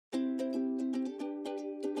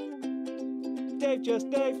Dave, just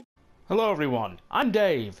Dave. Hello everyone, I'm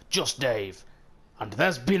Dave, just Dave. And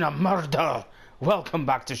there's been a murder! Welcome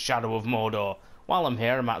back to Shadow of Mordor. While I'm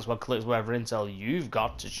here, I might as well click whatever intel you've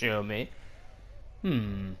got to show me.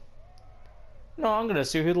 No, I'm gonna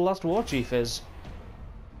see who the last war chief is.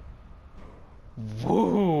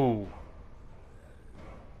 Whoa!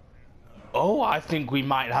 Oh, I think we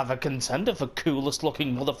might have a contender for coolest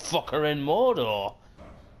looking motherfucker in Mordor.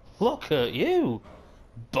 Look at you!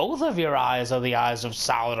 Both of your eyes are the eyes of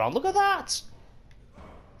Sauron. Look at that!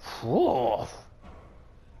 Whoa!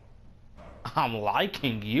 I'm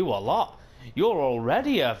liking you a lot. You're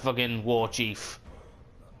already a fucking war chief.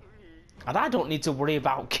 And I don't need to worry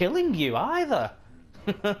about killing you either.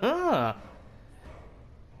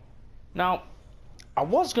 Now, I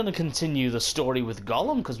was going to continue the story with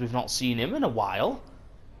Gollum because we've not seen him in a while.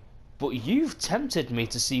 But you've tempted me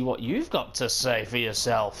to see what you've got to say for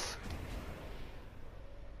yourself.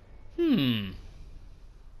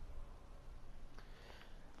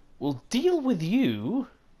 We'll deal with you,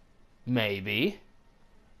 maybe,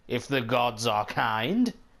 if the gods are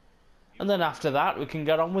kind. And then after that, we can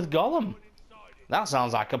get on with Gollum. That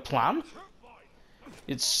sounds like a plan.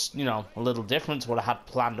 It's, you know, a little different to what I had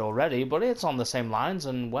planned already, but it's on the same lines,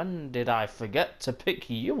 and when did I forget to pick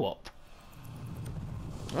you up?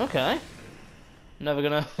 Okay. Never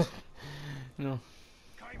gonna... you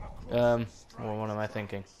know... what am I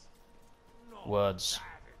thinking? Words.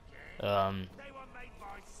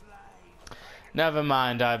 Never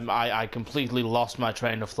mind, I completely lost my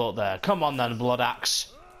train of thought there. Come on then, Blood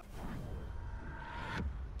Axe.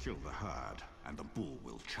 Kill the herd, and the bull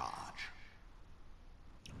will charge.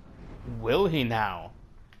 Will he now?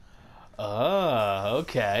 Oh,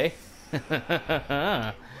 okay.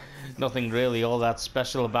 Nothing really all that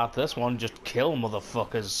special about this one, just kill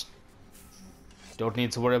motherfuckers. Don't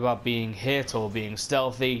need to worry about being hit or being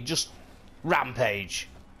stealthy, just rampage.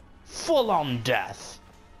 Full on death.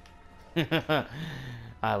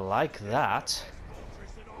 I like that.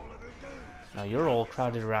 Now you're all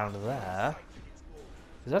crowded around there.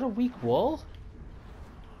 Is that a weak wall?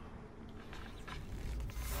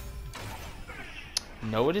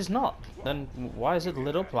 No, it is not. Then why is it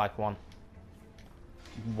lit up like one?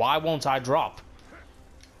 Why won't I drop?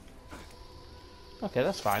 Okay,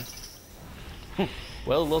 that's fine.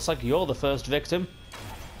 Well, looks like you're the first victim.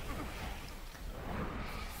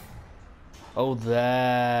 Oh,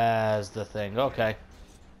 there's the thing. Okay.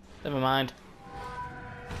 Never mind.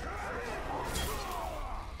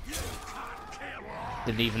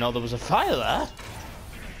 Didn't even know there was a fire there.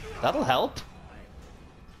 That'll help.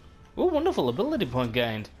 Oh, wonderful. Ability point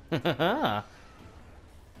gained. Go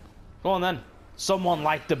on then. Someone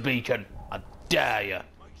light the beacon. I dare you.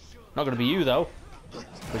 Not gonna be you, though.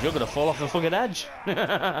 Because you're gonna fall off the fucking edge.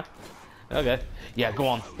 Okay. Yeah, go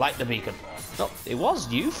on. Light the beacon. No, it was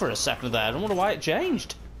you for a second there. I don't wonder why it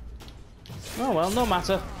changed. Oh, well, no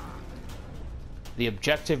matter. The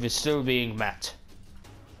objective is still being met.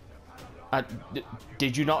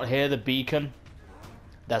 Did you not hear the beacon?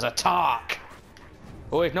 There's a Tark.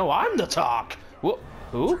 Oh, wait, no, I'm the Tark. What?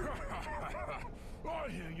 Who? I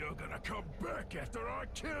hear you're gonna come back after I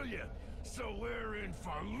kill you. So we're in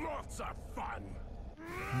for lots of fun.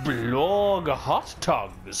 Blog hot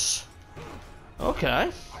tongues.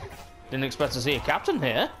 Okay. Didn't expect to see a captain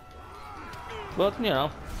here. But, you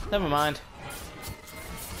know, never mind.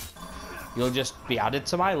 You'll just be added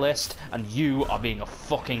to my list, and you are being a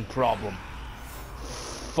fucking problem.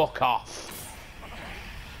 Fuck off.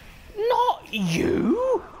 Not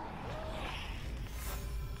you!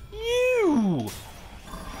 You!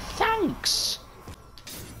 Thanks!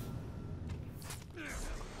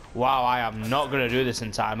 Wow, I am not going to do this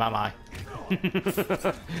in time, am I?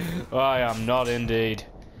 I am not indeed.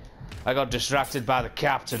 I got distracted by the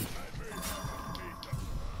captain.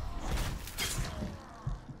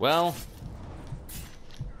 Well...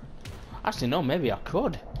 Actually, no, maybe I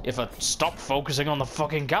could. If I stopped focusing on the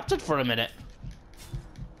fucking captain for a minute.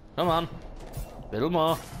 Come on. A little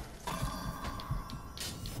more.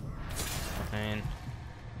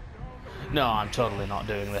 No, I'm totally not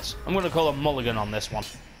doing this. I'm going to call a mulligan on this one.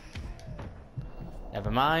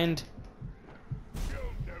 Never mind.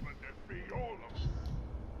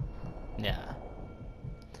 Yeah.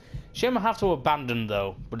 Shame I have to abandon,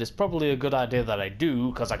 though. But it's probably a good idea that I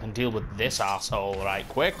do, because I can deal with this asshole right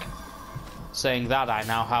quick. Saying that, I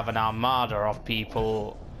now have an armada of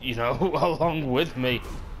people, you know, along with me.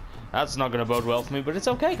 That's not going to bode well for me, but it's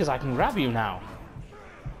okay, because I can grab you now.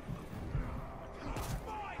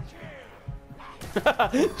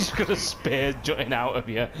 Just got a spear jutting out of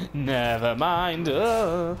you. Never mind.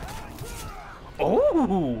 Oh!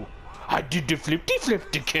 I did the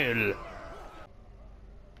flip-de-flip to kill.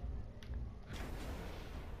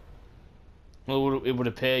 Well, it would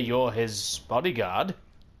appear you're his bodyguard.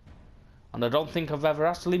 And I don't think I've ever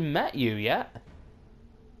actually met you yet.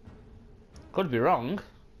 Could be wrong.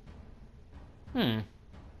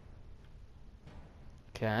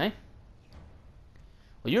 Okay.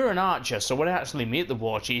 Well, you're an archer, so when I actually meet the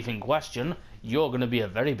war chief in question, you're going to be a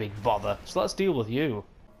very big bother. So let's deal with you.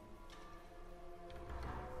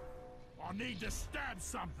 I need to stab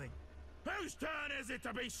something. Whose turn is it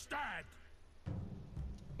to be stabbed?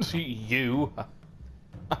 You.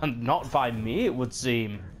 And not by me, it would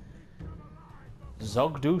seem.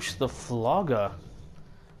 Zogdush the Flogger.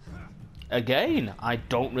 Again, I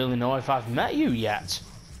don't really know if I've met you yet.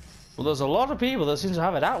 Well, there's a lot of people that seem to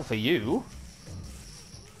have it out for you.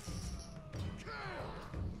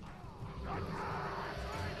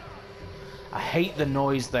 I hate the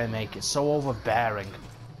noise they make, it's so overbearing.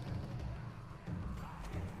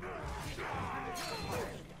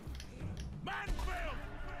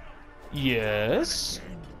 Yes?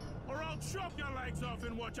 Or I'll chop your legs off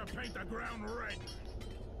and watch you paint the ground red.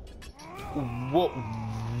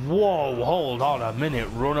 Whoa, hold on a minute,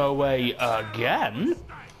 run away again?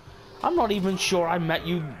 I'm not even sure I met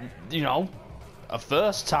you, you know, a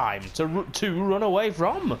first time to run away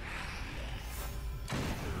from.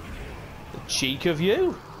 The cheek of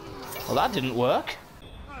you. Well, that didn't work.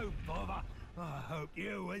 Oh, bother. I hope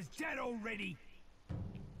you was dead already.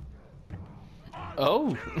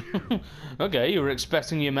 Oh, okay, you were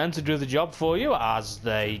expecting your men to do the job for you as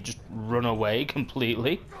they just run away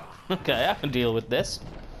completely. Okay, I can deal with this.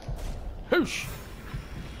 Whoosh!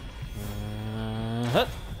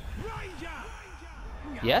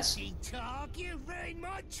 Yes?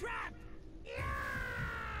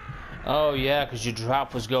 Oh yeah, because your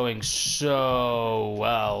trap was going so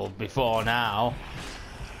well before now.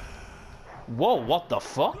 Whoa, what the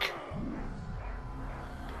fuck?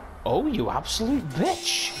 Oh, you absolute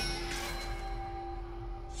bitch!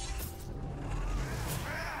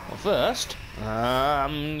 Well, first,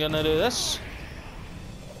 I'm gonna do this.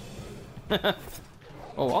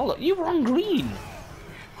 Oh, look, you were on green.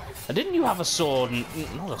 Didn't you have a sword and...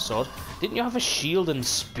 not a sword. Didn't you have a shield and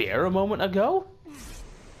spear a moment ago?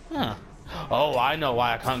 Huh. Oh, I know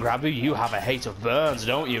why I can't grab you. You have a hate of burns,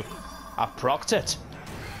 don't you? I procced it.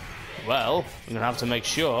 Well, I'm gonna have to make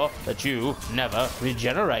sure that you never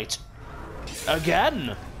regenerate.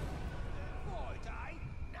 Again!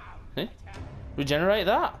 Eh? Regenerate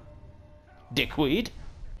that? Dickweed?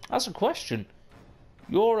 That's a question.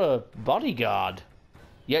 You're a bodyguard,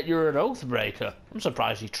 yet you're an oathbreaker. I'm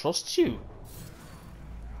surprised he trusts you.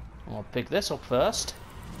 I'll pick this up first.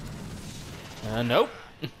 Nope.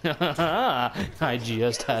 I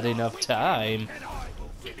just had enough time.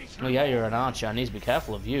 Oh yeah, you're an archer. I need to be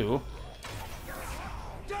careful of you.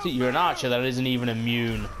 See, you're an archer that isn't even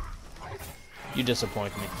immune. You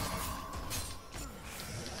disappoint me.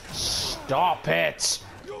 Stop it!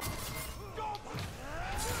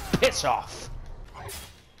 Piss off!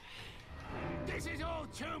 This is all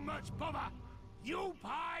too much bother. You'll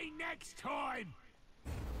pay next time.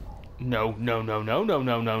 No, no, no, no, no,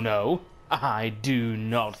 no, no, no. I do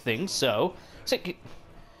not think so. See,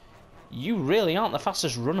 you really aren't the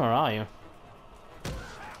fastest runner, are you?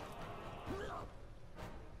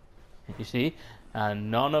 You see?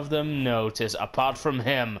 And none of them notice, apart from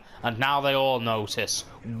him. And now they all notice.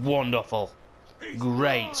 Wonderful.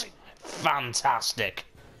 Great. Fantastic.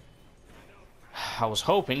 I was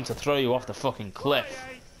hoping to throw you off the fucking cliff.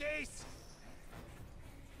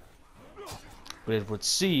 But it would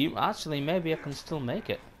seem... actually, maybe I can still make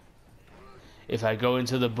it. If I go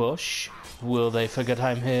into the bush, will they forget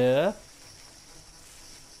I'm here?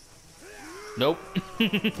 Nope.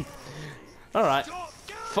 Alright.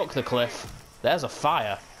 Fuck the cliff. There's a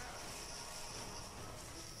fire.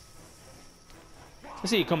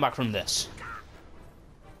 Let's see you come back from this.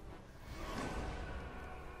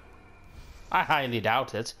 I highly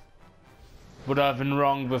doubt it. But I've been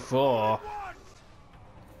wrong before.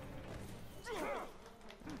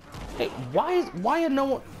 Hey, why are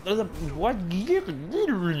none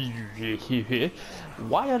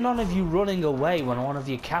of you running away when one of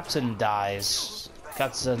your captain dies?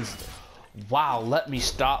 Captains. Wow, let me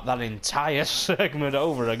start that entire segment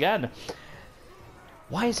over again.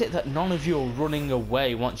 Why is it that none of you are running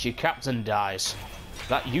away once your captain dies?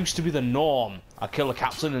 That used to be the norm. I kill a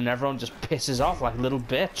captain and everyone just pisses off like a little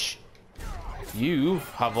bitch. You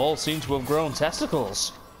have all seemed to have grown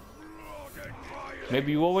testicles.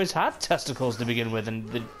 Maybe you always had testicles to begin with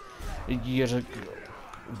and you're just...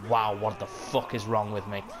 Wow, what the fuck is wrong with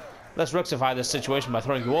me? Let's rectify this situation by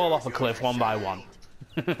throwing you all off a cliff one by one.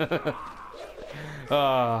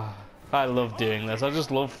 I love doing this. I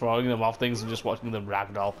just love throwing them off things and just watching them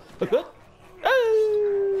ragdoll.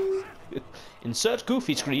 Insert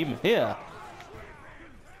goofy scream here.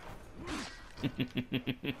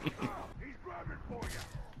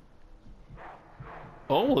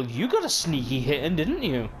 Oh, well, you got a sneaky hit in, didn't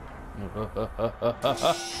you?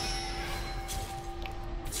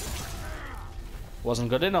 Wasn't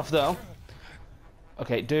good enough, though.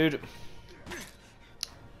 Okay, dude.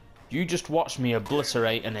 You just watched me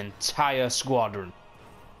obliterate an entire squadron.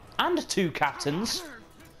 And 2 captains.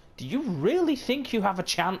 Do you really think you have a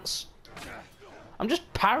chance? I'm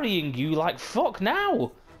just parrying you like fuck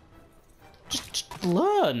now. Just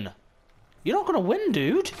learn. You're not gonna win,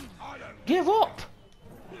 dude. Give up.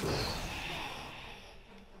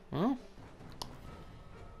 Well,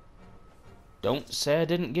 don't say I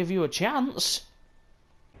didn't give you a chance.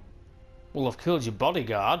 Well, I've killed your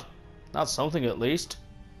bodyguard. That's something at least.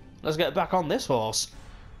 Let's get back on this horse.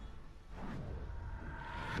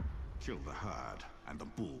 Kill the herd, and the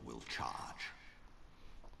bull will charge.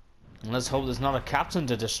 Let's hope there's not a captain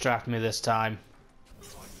to distract me this time.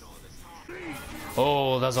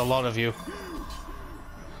 Oh, there's a lot of you.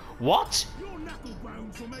 What? Your knuckle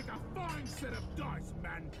bones will make a fine set of dice,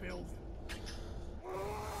 man filth.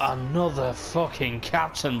 Another fucking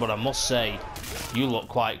captain, but I must say, you look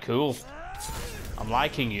quite cool. I'm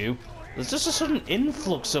liking you. There's just a sudden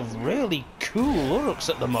influx of really cool Uruks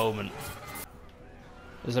at the moment.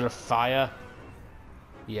 Is there a fire?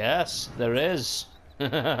 Yes, there is.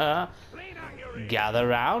 Gather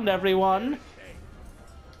round, everyone.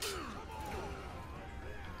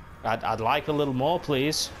 I'd like a little more,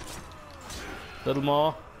 please. Little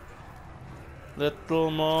more.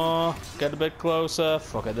 Little more. Get a bit closer.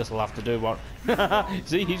 Fuck it, this'll have to do what.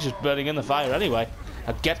 See, he's just burning in the fire anyway.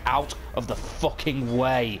 Now get out of the fucking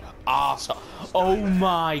way, arsehole. Oh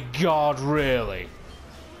my god, really?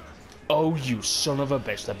 Oh, you son of a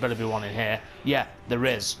bitch. There better be one in here. Yeah, there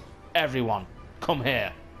is. Everyone, come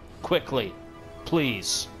here. Quickly.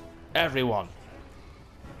 Please. Everyone.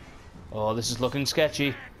 Oh, this is looking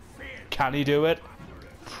sketchy. Can he do it?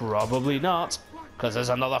 Probably not. Because there's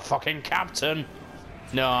another fucking captain.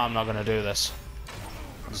 No, I'm not going to do this.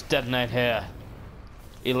 Let's detonate here.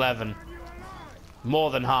 11.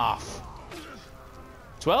 More than half.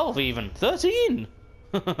 12 even. 13.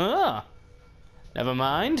 Never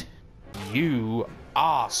mind. You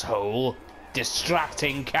arsehole.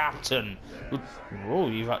 Distracting captain. Oh,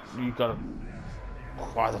 you've got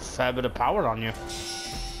quite a fair bit of power on you.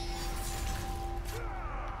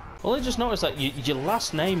 Well, I just noticed that your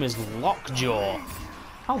last name is Lockjaw.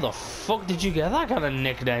 How the fuck did you get that kind of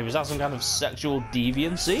nickname? Is that some kind of sexual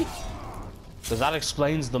deviancy? Because that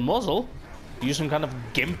explains the muzzle. Are you some kind of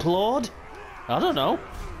gimp lord? I don't know.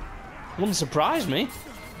 Wouldn't surprise me.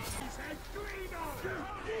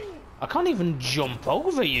 I can't even jump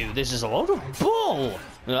over you. This is a load of bull.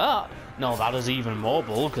 Ah, no, that is even more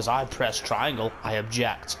bull because I press triangle. I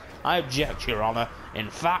object. I object, Your Honor.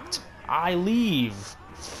 In fact, I leave.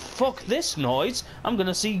 Fuck this noise. I'm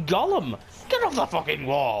gonna see Gollum. Get off the fucking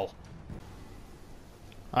wall.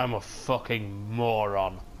 I'm a fucking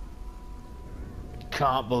moron.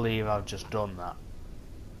 Can't believe I've just done that.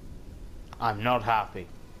 I'm not happy.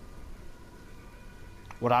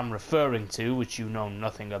 What I'm referring to, which you know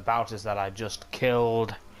nothing about, is that I just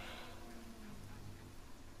killed...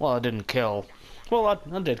 Well, I didn't kill. Well,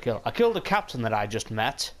 I did kill. I killed a captain that I just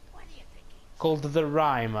met. Called the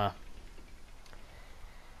Rhymer.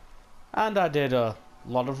 And I did a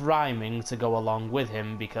lot of rhyming to go along with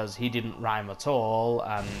him because he didn't rhyme at all,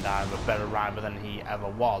 and I'm a better rhymer than he ever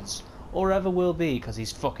was. Or ever will be, because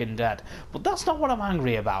he's fucking dead. But that's not what I'm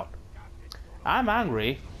angry about. I'm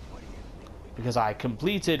angry because I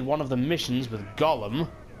completed one of the missions with Gollum,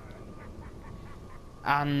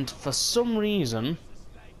 and for some reason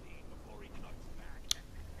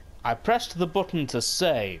I pressed the button to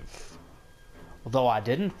save. Although I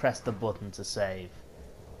didn't press the button to save.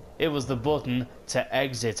 It was the button to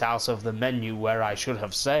exit out of the menu where I should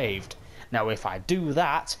have saved. Now if I do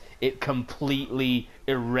that, it completely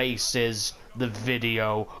erases the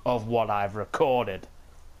video of what I've recorded.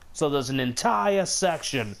 So there's an entire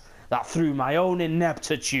section that through my own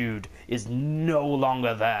ineptitude is no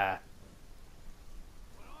longer there.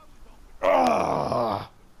 Ugh.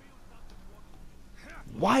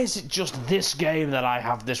 Why is it just this game that I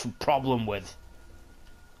have this problem with?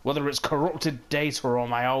 Whether it's corrupted data or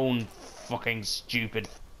my own fucking stupid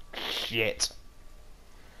shit.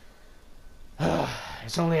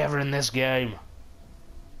 It's only ever in this game.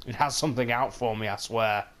 It has something out for me, I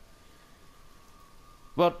swear.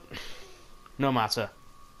 But, no matter.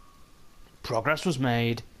 Progress was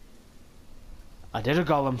made. I did a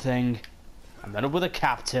Gollum thing. I met up with a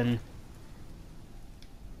captain.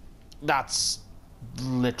 That's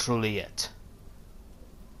literally it.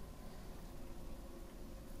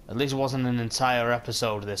 At least it wasn't an entire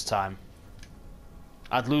episode this time.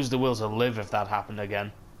 I'd lose the will to live if that happened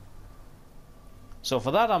again. So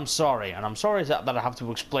for that, I'm sorry. And I'm sorry that I have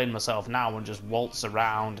to explain myself now and just waltz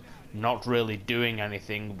around, not really doing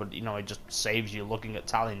anything. But, you know, it just saves you looking at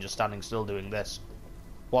Tally and just standing still doing this.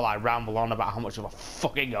 While I ramble on about how much of a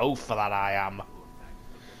fucking oaf for that I am.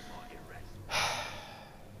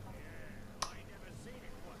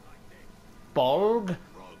 Bolg?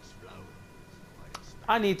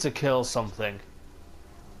 I need to kill something.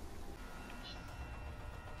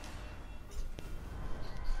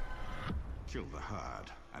 Kill the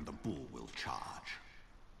herd, and the bull will charge.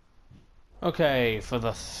 Okay, for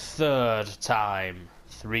the third time.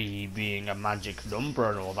 3 being a magic number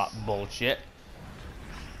and all that bullshit.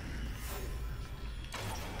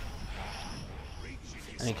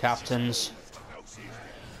 Any captains?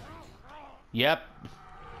 Yep.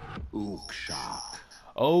 Ook shark.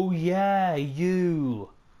 Oh yeah, you.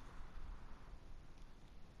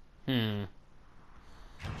 And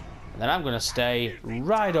then I'm gonna stay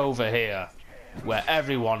right over here, where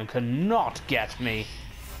everyone cannot get me.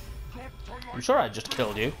 I'm sure I just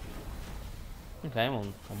killed you. Okay, well,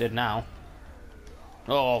 I did now.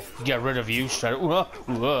 Oh, get rid of you straight.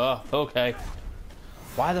 Okay.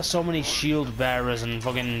 Why are there so many shield bearers and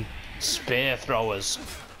fucking spear throwers?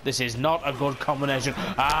 This is not a good combination.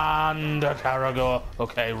 And a Caragor.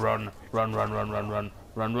 Okay, run. Run.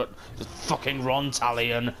 Just fucking run,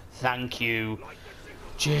 Talion. Thank you.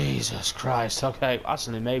 Jesus Christ. Okay,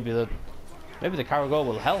 actually, maybe the Caragor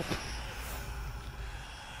will help.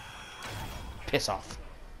 Piss off.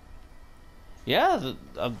 Yeah,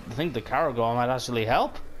 I think the Caragor might actually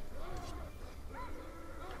help.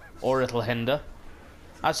 Or it'll hinder.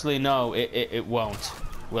 Actually, no, it won't,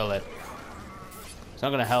 will it? It's not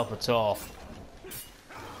going to help at all.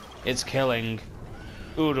 It's killing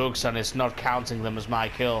Uruks and it's not counting them as my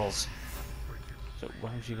kills. So,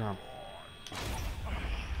 where have you gone?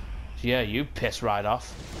 Yeah, you piss right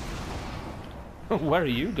off. Where are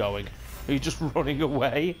you going? Are you just running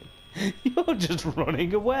away? You're just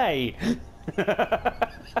running away!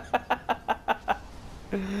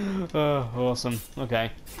 Oh, awesome.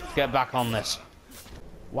 Okay, let's get back on this.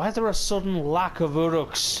 Why is there a sudden lack of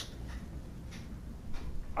Uruks?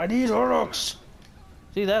 I need Uruks!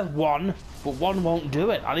 See, there's one, but one won't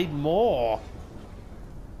do it. I need more.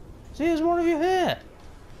 See, there's one of you here.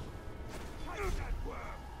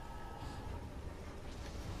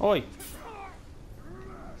 Oi.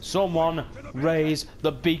 Someone raise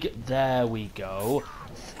the beacon. There we go.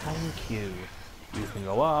 Thank you. You can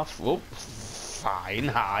go off. Oh, fine.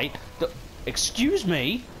 Hi. Excuse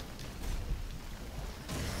me?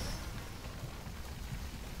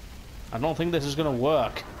 I don't think this is going to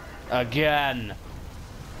work. Again.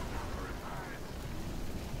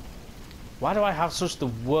 Why do I have such the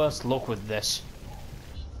worst luck with this?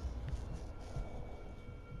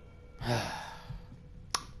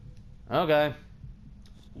 Okay.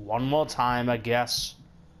 One more time, I guess.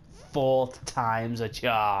 4th time's a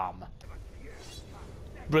charm.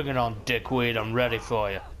 Bring it on, dickweed. I'm ready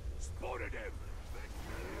for you.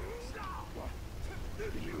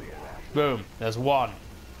 Boom. There's 1.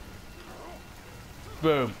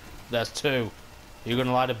 Boom. There's 2. You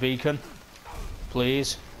gonna light a beacon?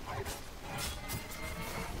 Please?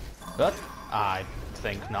 But I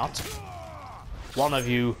think not. One of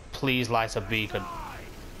you, please light a beacon.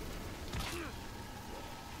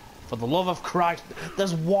 For the love of Christ,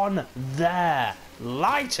 there's 1 there.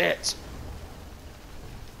 Light it!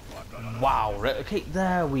 Wow. Okay,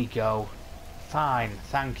 there we go. Fine,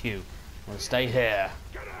 thank you. I'm gonna stay here.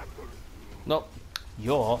 Nope.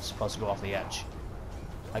 You're supposed to go off the edge.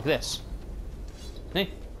 Like this. Hey,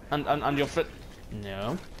 and your friend...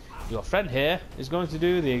 No. Your friend here is going to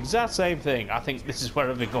do the exact same thing. I think this is where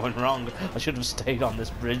I've been going wrong. I should have stayed on this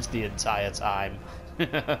bridge the entire time.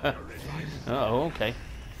 Oh, okay.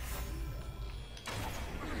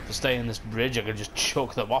 To stay in this bridge, I could just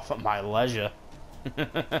chuck them off at my leisure.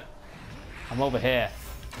 I'm over here.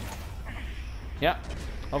 Yep,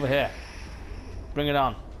 over here. Bring it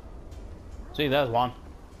on. See, there's 1.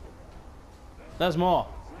 There's more.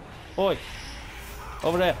 Oi.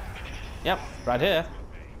 Over there. Yep, right here.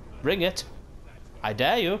 Bring it. I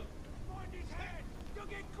dare you.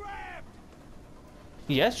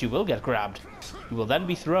 Yes, you will get grabbed. You will then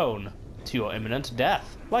be thrown to your imminent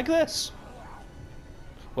death. Like this.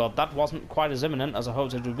 Well, that wasn't quite as imminent as I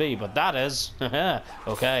hoped it would be, but that is.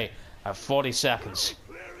 Okay, I have 40 seconds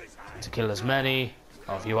to kill as many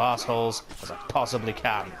of you assholes as I possibly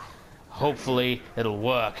can. Hopefully, it'll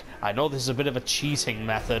work. I know this is a bit of a cheating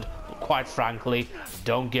method, quite frankly,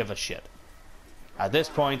 don't give a shit. At this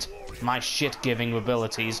point, my shit-giving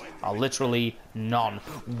abilities are literally none.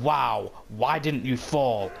 Wow, why didn't you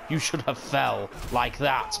fall? You should have fell like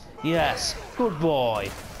that. Yes, good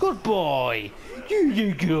boy. Good boy.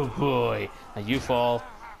 You good boy. Now you fall.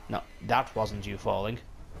 No, that wasn't you falling.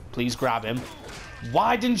 Please grab him.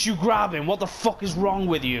 Why didn't you grab him? What the fuck is wrong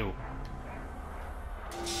with you?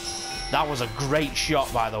 That was a great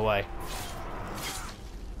shot, by the way.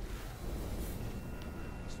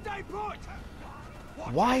 Stay put!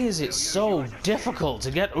 Why is it so difficult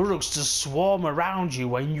to get Uruks to swarm around you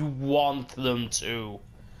when you want them to?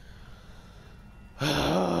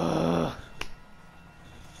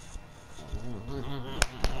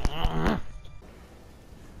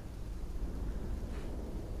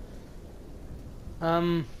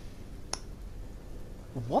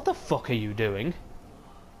 What the fuck are you doing?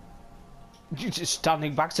 You just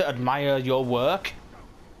standing back to admire your work?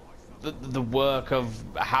 The work of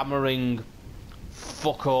hammering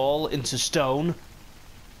fuck all into stone?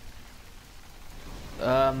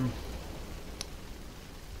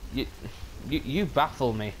 You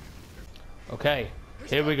baffle me. Okay,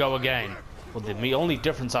 here we go again. Well, the only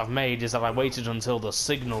difference I've made is that I waited until the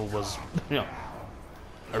signal was,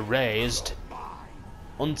 erased.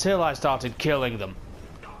 Until I started killing them.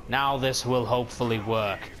 Now this will hopefully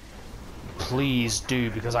work. Please do,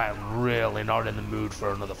 because I am really not in the mood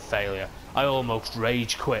for another failure. I almost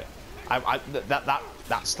rage quit. That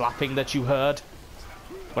slapping that you heard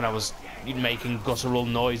when I was making guttural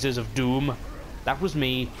noises of doom, that was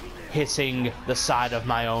me hitting the side of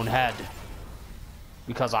my own head.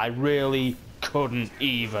 Because I really couldn't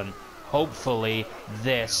even. Hopefully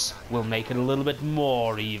this will make it a little bit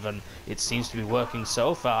more even. It seems to be working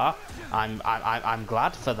so far. I'm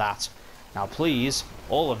glad for that. Now please,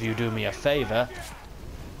 all of you do me a favor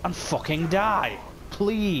and fucking die.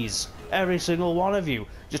 Please, every single one of you.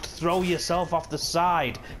 Just throw yourself off the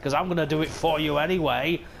side, because I'm gonna do it for you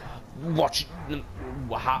anyway. Watch.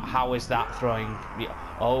 How is that throwing?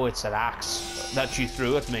 Oh, it's an axe that you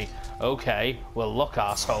threw at me. Okay, well look,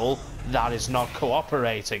 asshole, that is not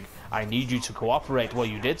cooperating. I need you to cooperate. Well,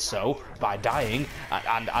 you did so by dying,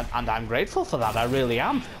 and I'm grateful for that. I really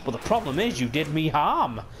am. But the problem is, you did me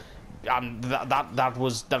harm, and that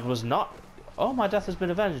was not. Oh, my death has been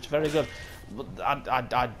avenged. Very good. But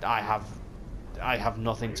I have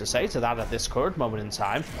nothing to say to that at this current moment in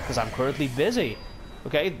time, because I'm currently busy.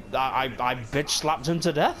 Okay, I bitch slapped him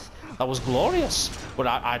to death. That was glorious. But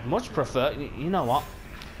I'd much prefer. You know what?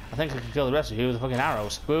 I think I can kill the rest of you with fucking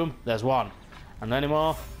arrows. Boom. There's one. And any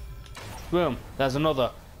more? Boom. There's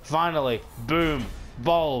another. Finally. Boom.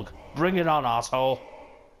 Bolg. Bring it on, asshole.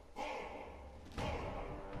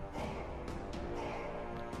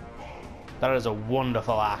 That is a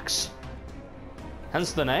wonderful axe.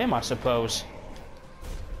 Hence the name, I suppose.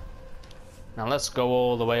 Now let's go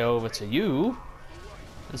all the way over to you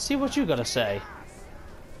and see what you gotta say.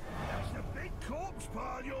 That's the big corpse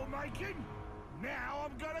pile you're making. Now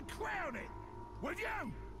I'm gonna crown it. With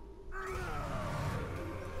you.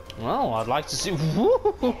 Well, I'd like to see.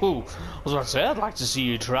 Woo-hoo-hoo-hoo. I was about to say, I'd like to see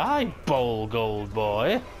you try, Bolg, old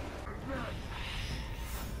boy.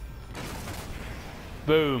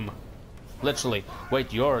 Boom. Literally.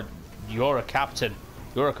 Wait, you're a captain.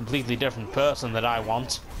 You're a completely different person that I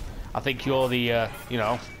want. I think you're the, yeah,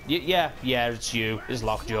 it's you. It's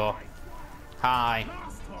Lockjaw. Hi.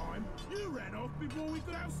 Last time you ran off before we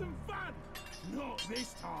could have some fun. Not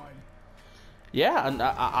this time. Yeah, and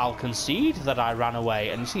I'll concede that I ran away.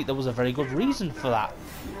 And you see, there was a very good reason for that.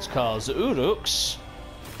 It's because Uruks,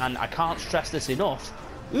 and I can't stress this enough,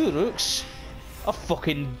 Uruks are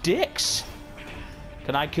fucking dicks.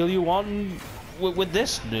 Can I kill you one with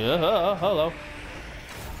this? Hello.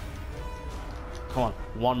 Come on,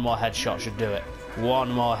 one more headshot should do it.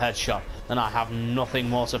 One more headshot, then I have nothing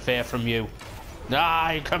more to fear from you.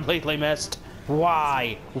 I completely missed.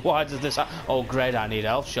 Why? Why does this happen? Oh great, I need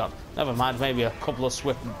elf shot. Never mind, maybe a couple of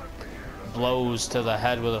swift blows to the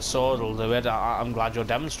head with a sword will do it. I'm glad you're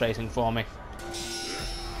demonstrating for me.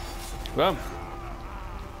 Boom.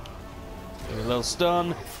 A little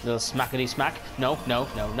stun, a little smackety smack. No,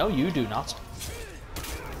 you do not.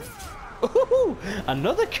 Ooh,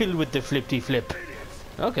 another kill with the flippity flip.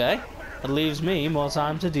 Okay, that leaves me more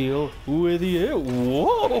time to deal with you.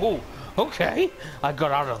 Whoa, okay, I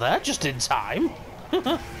got out of there just in time.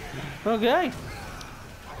 Okay,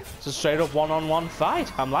 it's a straight up one-on-one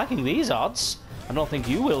fight. I'm liking these odds. I don't think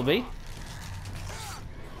you will be.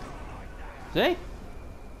 See?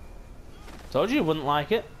 Told you wouldn't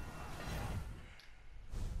like it.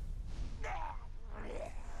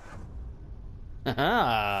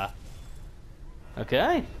 Haha.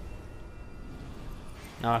 Okay.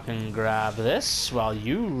 Now I can grab this while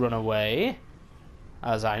you run away,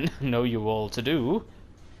 as I know you all to do.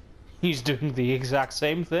 He's doing the exact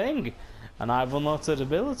same thing, and I've unlocked that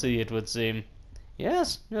ability, it would seem.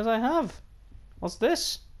 Yes, I have. What's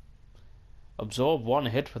this? Absorb 1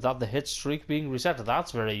 hit without the hit streak being reset.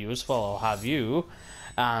 That's very useful, I'll have you.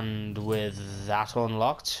 And with that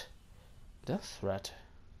unlocked, death threat.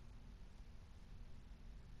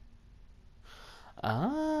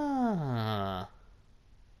 Ah.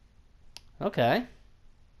 Okay.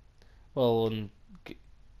 Well,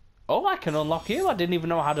 oh, I can unlock you. I didn't even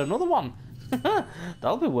know I had another one.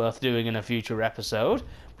 That'll be worth doing in a future episode.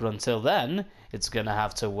 But until then, it's gonna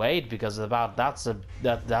have to wait because that's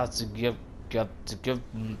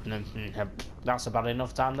about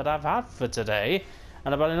enough time that I've had for today,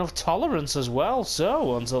 and about enough tolerance as well.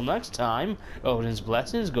 So until next time, Odin's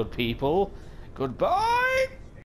blessings, good people. Goodbye.